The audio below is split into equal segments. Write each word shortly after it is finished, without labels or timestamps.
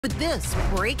With this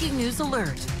breaking news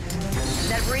alert.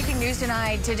 That breaking news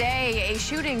tonight. Today, a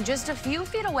shooting just a few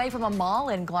feet away from a mall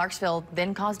in Clarksville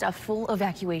then caused a full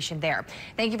evacuation there.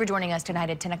 Thank you for joining us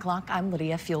tonight at 10 o'clock. I'm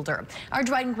Lydia Fielder. Our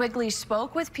Dryden quickly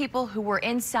spoke with people who were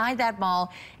inside that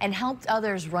mall and helped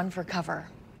others run for cover.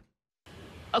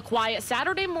 A quiet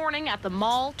Saturday morning at the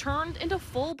mall turned into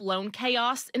full-blown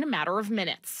chaos in a matter of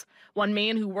minutes. One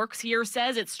man who works here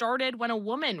says it started when a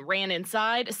woman ran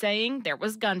inside saying there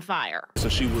was gunfire. So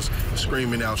she was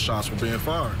screaming out shots were being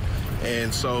fired.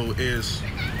 And so as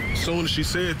soon as she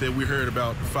said that, we heard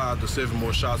about 5 to 7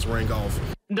 more shots ring off.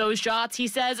 Those shots, he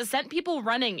says, sent people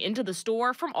running into the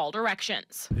store from all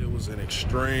directions. It was an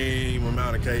extreme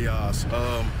amount of chaos.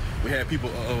 We had people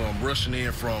rushing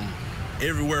in from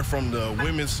everywhere, from the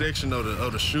women's section of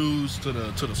the shoes to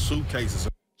the suitcases.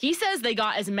 He says they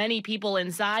got as many people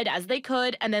inside as they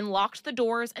could and then locked the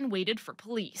doors and waited for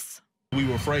police. We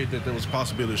were afraid that there was a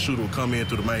possibility a shooter would come in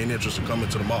through the main entrance and come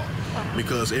into the mall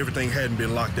because everything hadn't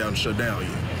been locked down and shut down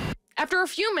yet. After a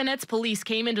few minutes, police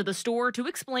came into the store to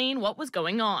explain what was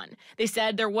going on. They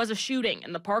said there was a shooting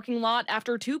in the parking lot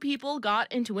after 2 people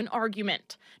got into an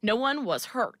argument. No one was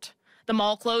hurt. The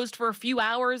mall closed for a few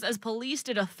hours as police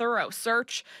did a thorough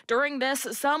search. During this,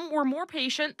 some were more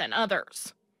patient than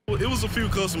others. It was a few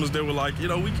customers that were like, you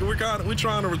know, we're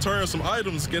trying to return some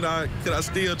items. Can I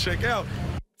still check out?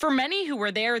 For many who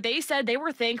were there, they said they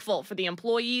were thankful for the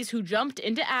employees who jumped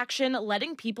into action,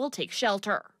 letting people take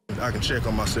shelter. I can check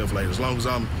on myself later. As long as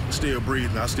I'm still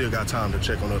breathing, I still got time to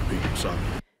check on other people. So.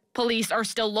 Police are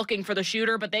still looking for the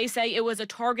shooter, but they say it was a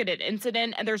targeted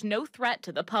incident and there's no threat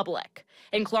to the public.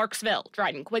 In Clarksville,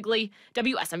 Dryden Quigley,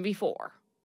 WSMV4.